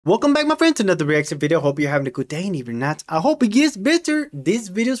Welcome back, my friends, to another reaction video. Hope you're having a good day, and if you're not, I hope it gets better. This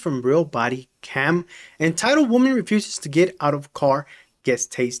video is from Real Body Cam, entitled "Woman Refuses to Get Out of Car, Gets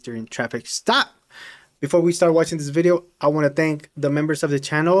Tased During Traffic Stop." Before we start watching this video, I want to thank the members of the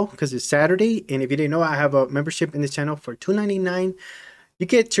channel because it's Saturday, and if you didn't know, I have a membership in this channel for $2.99. You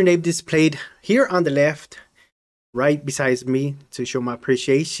get your name displayed here on the left, right beside me, to show my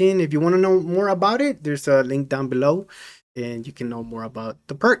appreciation. If you want to know more about it, there's a link down below, and you can know more about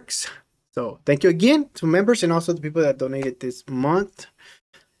the perks. So thank you again to members and also the people that donated this month.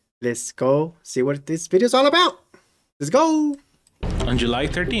 Let's go see what this video is all about. Let's go. On July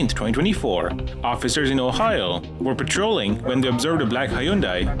 13th, 2024, officers in Ohio were patrolling when they observed a black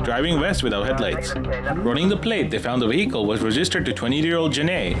Hyundai driving west without headlights. Running the plate, they found the vehicle was registered to 20-year-old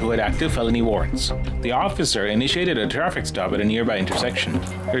Janae, who had active felony warrants. The officer initiated a traffic stop at a nearby intersection.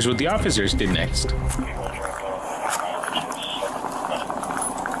 Here's what the officers did next.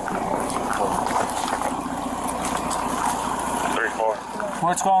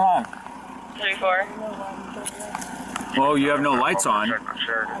 What's going on? 3-4. Well, you have no lights on. Sure.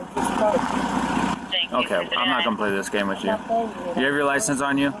 Okay, I'm not gonna play this game with you. You have your license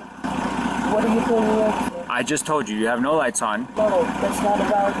on you? What are you doing here? I just told you, you have no lights on. No, that's not a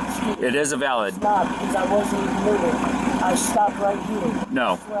valid excuse. It is a valid. It's not, because I wasn't even moving. I stopped right here.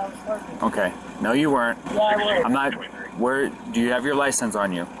 No. That's where I was parking. Okay. No, you weren't. Yeah, I was. I'm not. Where do you have your license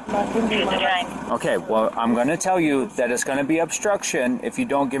on you? I'm not giving you my license. Okay, well, I'm gonna tell you that it's gonna be obstruction if you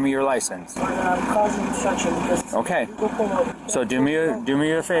don't give me your license. I'm causing obstruction because Okay. you go pull over. So do me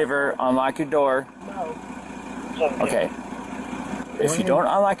a favor, unlock your door. No, Okay. If you don't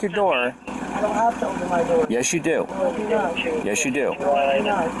unlock your door, I don't have to open my door. yes you do. No, I do not. Yes you do. No, I do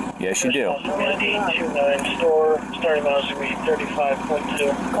not. Yes you do. No, I do not. 29 store, starting miles to be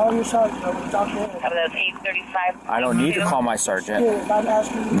 35.2. Call your sergeant. I will talk to him. That's 835. I don't need to call my sergeant. Here, if I'm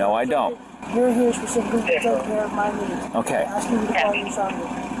asking you. No, I don't. You're here specifically to take care of my needs. Okay. I'm asking you to call your sergeant.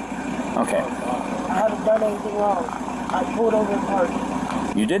 Okay. I haven't done anything wrong. I pulled over and parked.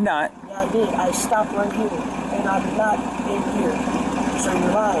 You did not. Yeah, I did. I stopped right here, and I'm not in here. So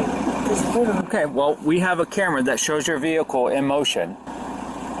you're lying. Because literally, Okay, well, we have a camera that shows your vehicle in motion.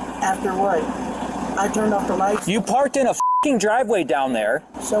 after what? I turned off the lights. You parked in a f***ing driveway down there,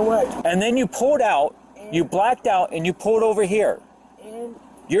 So what? and then you pulled out, you blacked out, and you pulled over here. And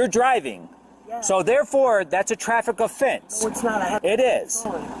You're driving. yeah. So therefore, that's a traffic offense. No, it's not. I have It is.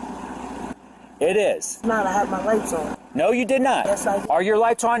 on. It is. It's not. I have my lights on. No, you did not. Yes, I did. Are your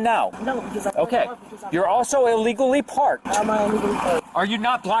lights on now? No, because I Okay. You're also illegally parked. How am I illegally parked? Are you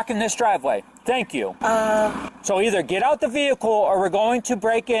not blocking this driveway? Thank you. So either get out the vehicle or we're going to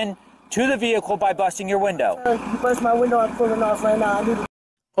break in to the vehicle by busting your window. You bust my window. I'm pulling off right now. I need to.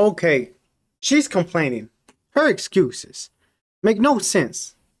 Okay, she's complaining. Her excuses make no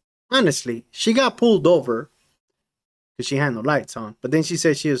sense. Honestly, she got pulled over because she had no lights on. But then she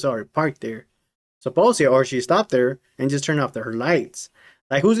said she was already parked there. Supposedly, or she stopped there and just turned off her lights.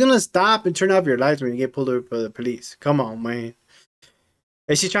 Like, who's gonna stop and turn off your lights when you get pulled over by the police? Come on, man.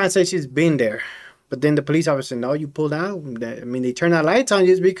 And she's trying to say she's been there. But then the police officer, no, you pulled out. I mean, they turned out lights on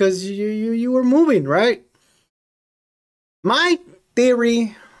just because you were moving, right? My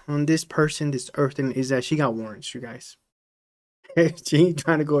theory on this person, this Earthen, is that she got warrants, you guys. She ain't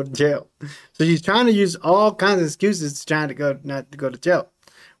trying to go to jail. So she's trying to use all kinds of excuses trying to not to go to jail.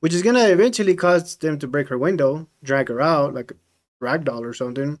 Which is going to eventually cause them to break her window, drag her out like a ragdoll or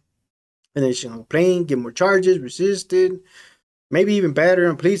something. And then she's going to complain, get more charges, resisted. Maybe even batter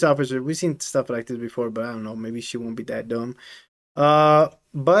on police officer. We've seen stuff like this before, but I don't know. Maybe she won't be that dumb.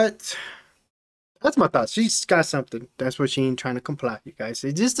 But that's my thoughts. She's got something. That's what she ain't trying to comply, you guys.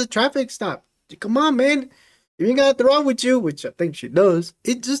 It's just a traffic stop. Come on, man. If you got nothing wrong with you, which I think she does,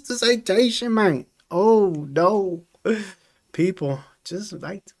 it's just a citation, man. Oh, no. People just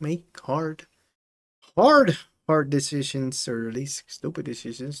like to make hard decisions, or at least stupid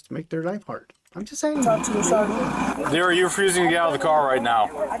decisions to make their life hard. I'm just saying. Talk to your sergeant. Dear, are you refusing to get out of the car right now?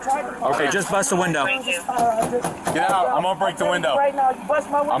 I tried to. Okay, just bust the window. Get out. I'm gonna break the window. Right now, you bust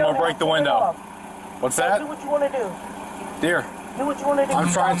my window. I'm gonna break the window. What's Do that? what you want to do. Dear, Do what you want to do.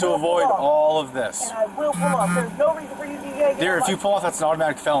 I'm trying to avoid all of this. And I will pull off. There's no reason for you to get Dear, if you pull off, that's an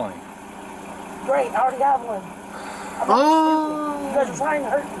automatic felony. Great, I already have one. You guys are trying to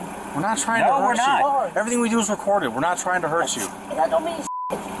hurt me. We're not trying No, to we're hurt not. you. Everything we do is recorded. We're not trying to hurt you. And that don't mean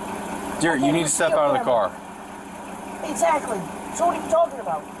Dear, you need to step out of the car. exactly. So what are you talking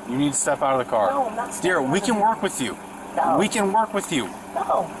about? You need to step out of the car. No, I'm not stepping Dear, out we of can the work with you. No. We can work with you.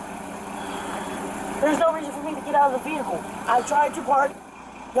 No. There's no reason for me to get out of the vehicle. I tried to park.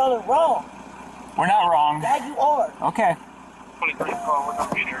 Y'all are wrong. We're not wrong. Yeah, you are. Okay. 23 call, we're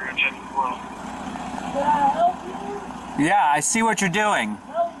gonna be there in just as well. Can I help you? Yeah, I see what you're doing.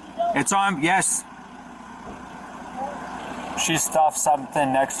 No, you don't. It's on. Yes. She stuffed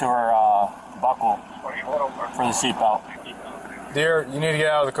something next to her buckle for the seatbelt. Dear, you need to get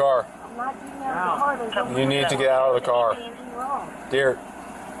out of the car. I'm not getting out of the car. You need to get out of the car. Anything wrong. Dear.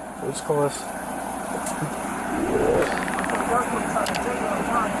 Let's call this.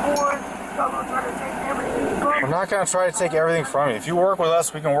 We're not going to try to take everything from you. If you work with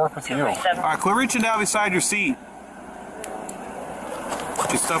us, we can work with you. All right, quit reaching down beside your seat.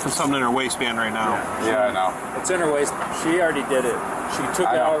 She's stuffing something in her waistband right now. Yeah, I know. It's in her waist. She already did it. She took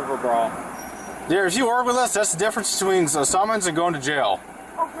it out of her bra. Dear, if you work with us, that's the difference between a summons and going to jail.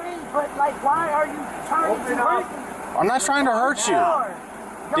 Okay, but like, why are you trying to hurt me? I'm not trying to hurt you.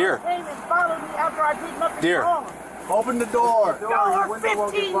 Dear. Your name is following me after I did nothing Dear. wrong. Open the door. Y'all are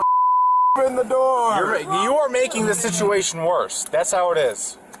 15. Open the door. You are making the situation worse. That's how it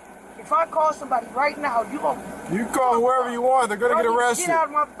is. If I call somebody right now, you gonna You call whoever you want. They're gonna get arrested. Get out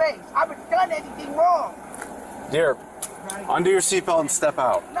of my face. I haven't done anything wrong. Dear, undo your seatbelt and step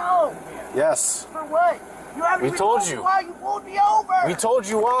out. No. Yes. For what? You haven't We even told me you. why you pulled me over. We told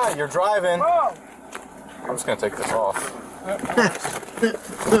you why. You're driving. Bro. I'm just going to take this off.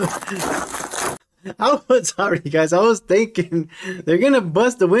 I was sorry, guys. I was thinking they're gonna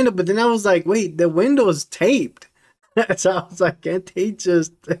bust the window, but then I was like, wait, the window's taped. So I was like, can't they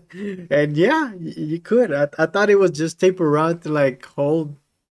just? And yeah, you could. I thought it was just tape around to like hold.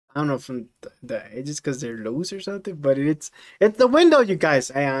 I don't know, from the edges because they're loose or something. But it's the window, you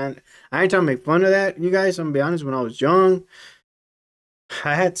guys. And I ain't trying to make fun of that, you guys. I'm gonna be honest. When I was young,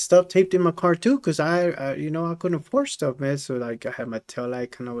 I had stuff taped in my car too, because I couldn't afford stuff, man. So like I had my tail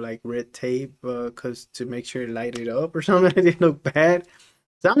light kind of like red tape, cause to make sure it lighted up or something. It didn't look bad.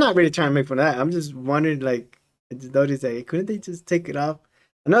 So I'm not really trying to make fun of that. I'm just wondering, like, I just noticed that couldn't they just take it off?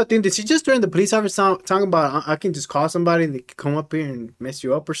 Another thing, did she just turn the police officer talking about I can just call somebody and they can come up here and mess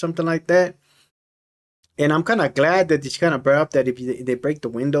you up or something like that? And I'm kind of glad that she kind of brought up that if they break the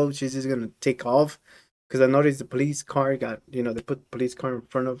window, she's just gonna take off. Because I noticed the police car got, they put the police car in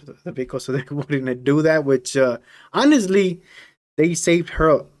front of the vehicle so they wouldn't do that, which honestly, they saved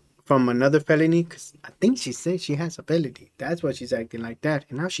her from another felony. Because I think she said she has a felony. That's why she's acting like that.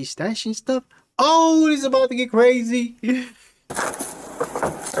 And now she's stashing stuff. Oh, it's about to get crazy. There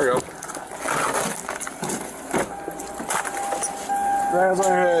we go. Hands on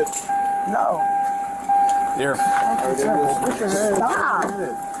your head. No. Here. Stop.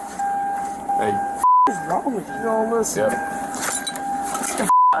 Hey. What is wrong with you? You don't listen. Yep.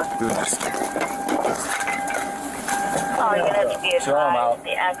 Do this. Oh, you're gonna have to be Show 'em out. advised.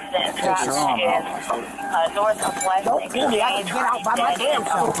 The accident Show 'em is north of West. Don't tell me I can get out by my damn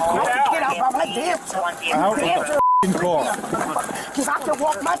self. I can get out by my damn self. Out of the car. Because I can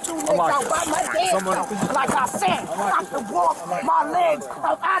walk my 2 legs out by my damn self. Like I said, I can walk my legs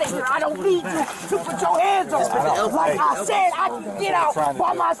up out of here. I don't need you to put your hands on me. Like I said, I can get out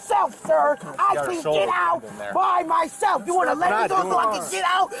by myself, sir. I can get out by myself. You want to let me go so I can get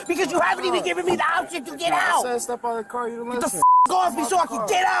out? Because you haven't even given me the option to get I out. said step out of the car. You don't Get the listen. off me so I can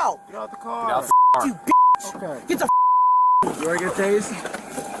get out. Get out the car. You bitch. Okay. Get the You want to get tased?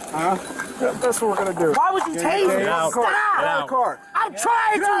 Huh? That's what we're gonna do. Why would you tase me? Get out of the car. Get out of the car. I'm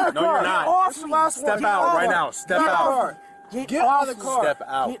trying to. No, you're not. Off me. Step out right now. Step out. Get out of the car. Step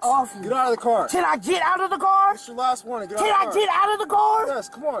out. Get off me. Get out of the car. Can I get out of the car? That's your last one. Get out Can of the I car. get out of the car? Yes,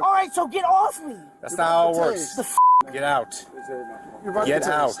 come on. All right, so get off me. That's not how it works. The Get out. You're about Get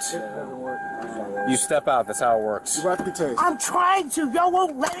to out. tased. It doesn't work. You step out. That's how it works. You're about to be tased. I'm trying to. Y'all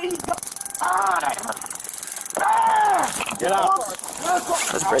won't let me go. Get out.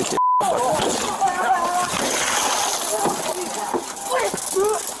 Let's break it.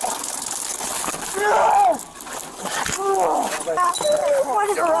 What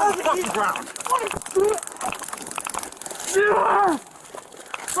is wrong with you?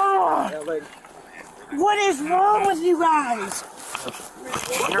 What is wrong with you guys?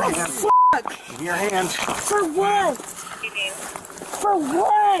 Give me your hand. For what? For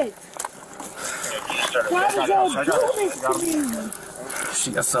what? Why would y'all do this to me?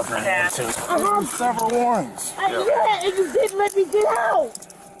 She got stuff in her hand too. Several warnings. Yeah, and you didn't let me get out.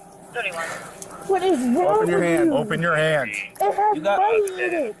 31. What is wrong Open your with hand. you? Open your hand. It has money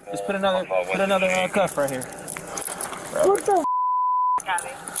in it. Just put another cuff right here. What the Copy.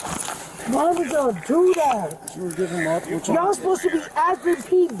 Why would y'all do that? You were giving multiple chances. Y'all supposed to be after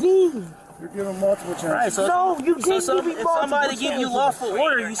PD. You're giving multiple chances. Right, so No, you didn't give me if multiple somebody give you chances. lawful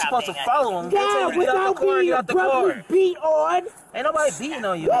order, you're supposed to follow them. Yeah, without being abruptly beat on. Ain't nobody beating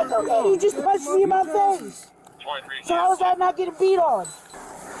on you. That's okay, you just punched me in my face. So how was that not getting beat on?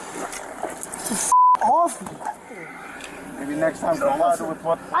 Off me. Maybe next time come louder with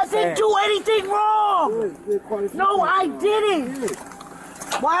what I didn't do anything wrong. No, I didn't.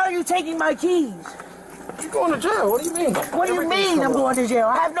 Why are you taking my keys? You're going to jail. What do you mean? What do you mean I'm going to jail?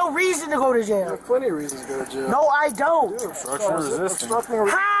 I have no reason to go to jail. There are plenty of reasons to go to jail. No, I don't. You're obstructing resisting.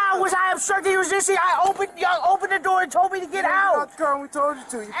 How was I obstructing resisting? Y'all opened the door and told me to get out. The car and we told you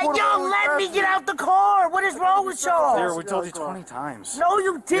to. And y'all let me get out the car. What is wrong with y'all? There, we told you 20 times. No,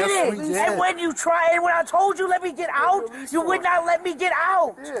 you didn't. Yes, we did. And when I told you let me get out, you would not let me get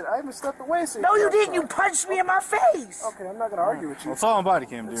out. I did. I even stepped away. So No, you didn't. You punched me in my face. Okay, I'm not going to argue with you. Well, it's all on body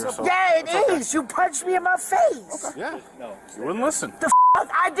cam, dear. So. Yeah, it is. You punched me in my face. Okay. Yeah. No. You wouldn't listen. The fuck?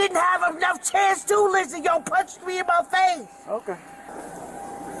 I didn't have enough chance to listen. Y'all punched me in my face. Okay.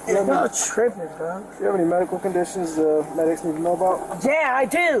 Y'all tripping, bro. Do you have any medical conditions the medics need to know about? Yeah, I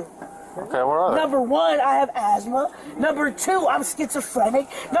do. Okay, what are they? Number 1, I have asthma. Number 2, I'm schizophrenic.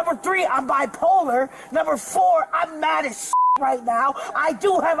 Number 3, I'm bipolar. Number 4, I'm mad as shit right now. I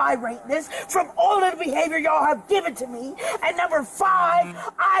do have irateness from all of the behavior y'all have given to me. And number 5,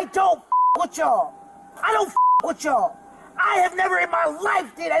 I don't with y'all. I don't with y'all. I have never in my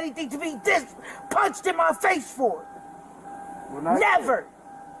life did anything to be this punched in my face for. Never.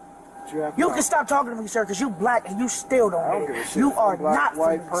 You can stop talking to me, sir, because you black and you still don't get it. You are not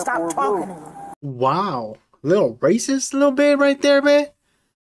white, stop talking to me. Wow. Little racist a little bit right there, man.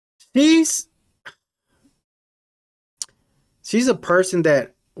 She's a person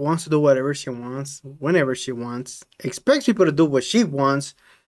that wants to do whatever she wants, whenever she wants, expects people to do what she wants,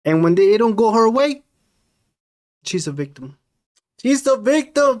 and when they don't go her way, she's a victim. She's the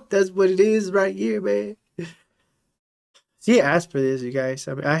victim. That's what it is right here, man. She asked for this, you guys.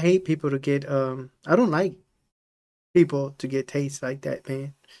 I mean, I hate people to get, I don't like people to get tased like that,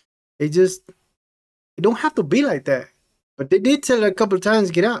 man. It don't have to be like that. But they did tell her a couple of times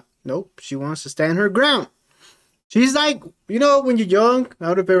to get out. Nope, she wants to stand her ground. She's like, you know, when you're young, I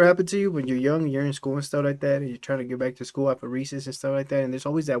don't know if it ever happened to you, when you're young, you're in school and stuff like that, and you're trying to get back to school after recess and stuff like that, and there's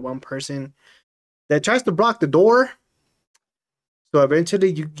always that one person that tries to block the door. So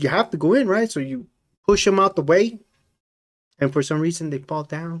eventually you have to go in, right? So you push them out the way. And for some reason, they fall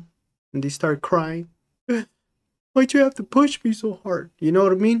down and they start crying. Why'd you have to push me so hard? You know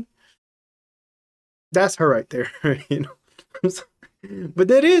what I mean? That's her right there. You know? But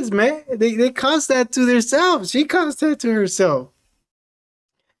that is, man. They cause that to themselves. She caused that to herself.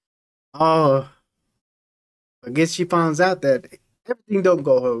 Oh. I guess she finds out that everything don't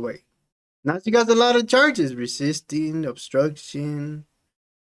go her way. Now she got a lot of charges. Resisting, obstruction.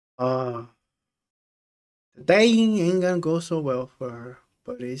 They ain't gonna go so well for her,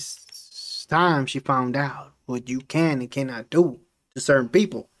 but it's time she found out what you can and cannot do to certain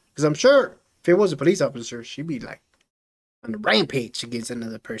people. Because I'm sure if it was a police officer, she'd be like on a rampage against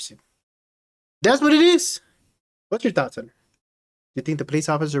another person. That's what it is. What's your thoughts on her? You think the police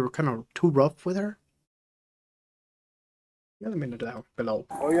officer were kind of too rough with her? Let me know down below.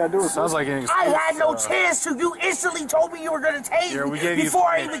 All you gotta do is sounds like an excuse. I had no chance to. You instantly told me you were gonna tase me before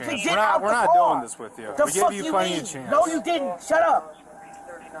I even could get out the car. We're not doing this with you. The we fuck gave you you plenty mean? of chance. No, you didn't. Shut up.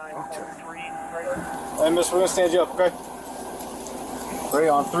 Hey, miss, we're gonna stand you up, okay? Ready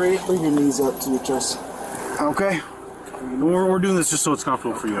on 3. Bring your knees up to your chest. Okay. We're doing this just so it's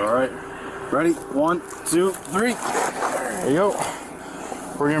comfortable for you, all right? Ready? 1, 2, 3. There you go.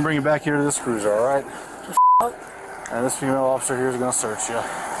 We're gonna bring you back here to this cruiser, all right? And this female officer here is gonna search you.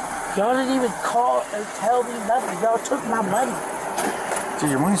 Y'all didn't even call and tell me nothing. Y'all took my money. Dude,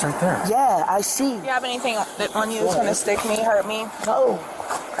 your money's right there. Yeah, I see. Do you have anything that on you that's gonna stick me, hurt me? No.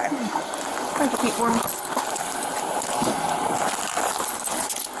 Okay. Thank you, Pete, for me.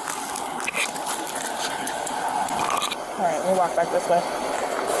 Alright, we'll walk back this way.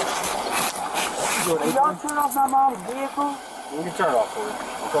 Y'all turn off my mom's vehicle? We can turn it off for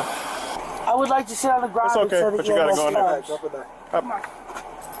you. Okay. I would like to sit on the ground. It's okay, but you gotta go in there. Come on.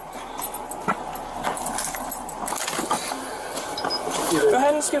 Go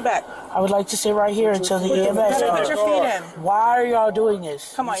ahead and scoot back. I would like to sit right here until the EMS Put comes. your feet in. Why are y'all doing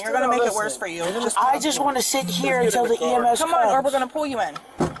this? Come on, you're gonna make it worse for you. I just want to sit here until the EMS Come comes. on, or we're gonna pull you in.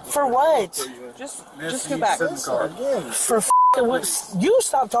 For what? Just scoot back. For f***ing what? You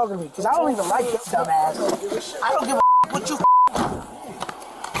stop talking to me, because I don't even like this dumbass. I don't give a f*** what you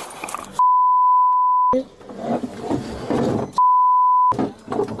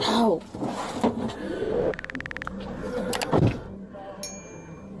Ow.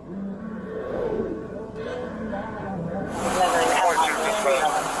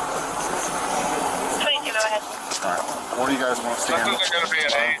 Please, go ahead. Alright. What do you guys want to stand? This isn't going to be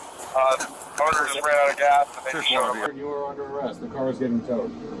an 8. Owner just ran out of You were under arrest. The car is getting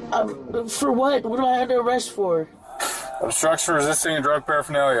towed. For what? What am I under arrest for? Obstruction, resisting, and drug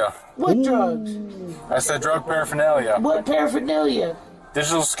paraphernalia. What drugs? I said drug paraphernalia. What paraphernalia?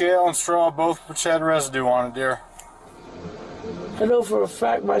 Digital scale and straw, both which had residue on it, dear. I know for a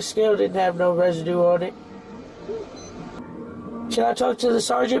fact my scale didn't have no residue on it. Can I talk to the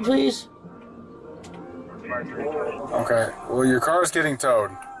sergeant, please? Okay, well, your car is getting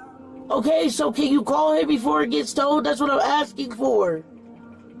towed. Okay, so can you call him before it gets towed? That's what I'm asking for.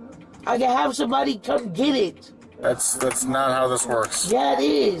 I can have somebody come get it. That's not how this works. Yeah, it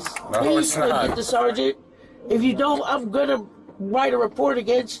is. No, Please it's come not. get the sergeant. If you don't, I'm gonna write a report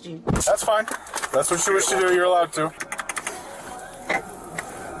against you. That's fine. That's what you wish to do. You're allowed to.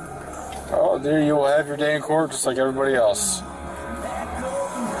 Oh, dear, you will have your day in court just like everybody else.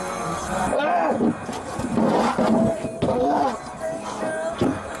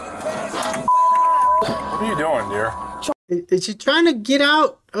 What are you doing, dear? Is she trying to get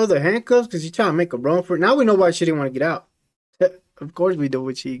out of the handcuffs? Because she's trying to make a run for it. Now we know why she didn't want to get out. Of course we know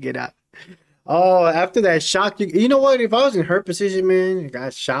when she get out. Oh, after that shock, you know what? If I was in her position, man, and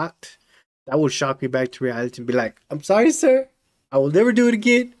got shocked, that would shock me back to reality and be like, I'm sorry, sir. I will never do it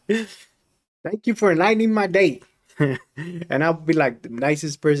again. Thank you for enlightening my day. And I'll be like the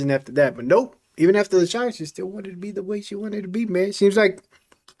nicest person after that. But nope. Even after the shock, she still wanted to be the way she wanted to be, man. Seems like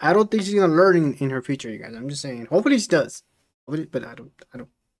I don't think she's gonna learn in her future, you guys. I'm just saying. Hopefully she does. Hopefully, but I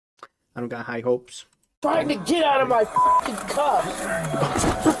don't got high hopes. Trying to get out of my fucking cuffs.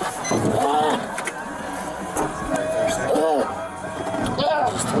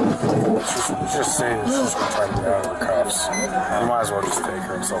 Just say this is trying to get out of her cuffs. You might as well just take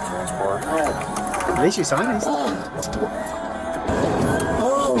her in self-transport. At least she's honest.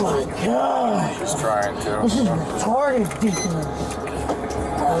 Oh my god. She's trying to. This is retarded, ridiculous.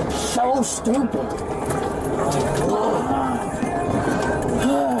 It's so stupid.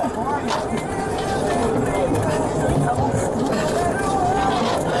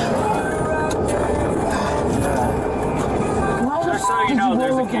 Just so you know,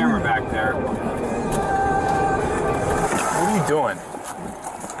 there's a camera back there. What are you doing?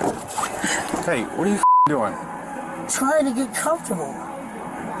 Hey, what are you doing? Trying to get comfortable.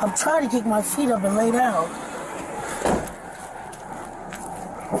 I'm trying to kick my feet up and lay down.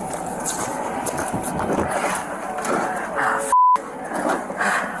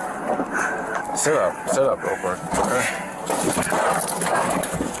 Sit up real quick, okay?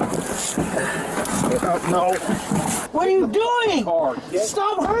 No. What are you doing?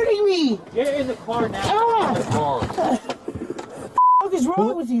 Stop hurting me! Get in the car now. Ah! What is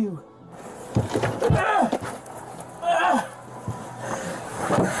wrong with you? Is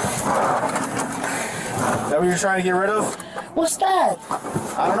that what you're trying to get rid of? What's that?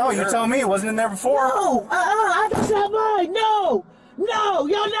 I don't know. You tell me. It wasn't in there before. No! That's not mine! No! No!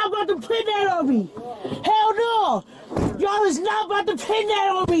 Y'all not about to pin that on me! Hell no! Y'all is not about to pin that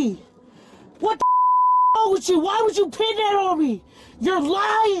on me! What the wrong with you? Why would you pin that on me? You're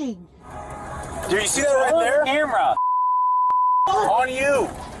lying! Dude, you see that right there? Camera. On you.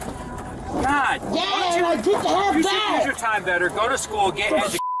 God. Yeah, and I get to have You should use that! your time better. Go to school. Get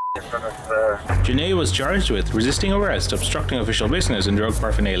educated. Janae was charged with resisting arrest, obstructing official business, and drug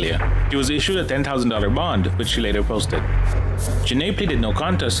paraphernalia. She was issued a $10,000 bond, which she later posted. Janae pleaded no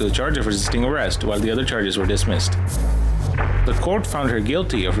contest to the charge of resisting arrest, while the other charges were dismissed. The court found her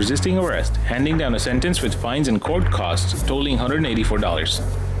guilty of resisting arrest, handing down a sentence with fines and court costs totaling $184.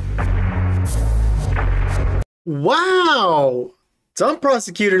 Wow! Some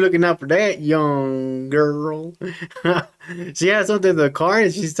prosecutor looking out for that young girl. She had something in the car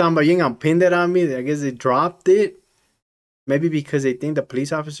and she's talking about, you ain't gonna pin that on me. I guess they dropped it. Maybe because they think the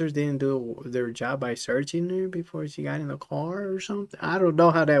police officers didn't do their job by searching her before she got in the car or something. I don't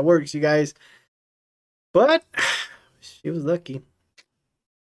know how that works, you guys. But she was lucky.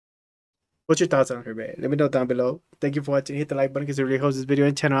 What's your thoughts on her, man? Let me know down below. Thank you for watching. Hit the like button because it really helps this video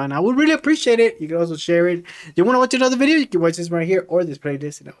and channel, and I would really appreciate it. You can also share it. If you want to watch another video, you can watch this right here or this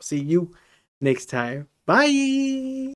playlist, and I'll see you next time. Bye.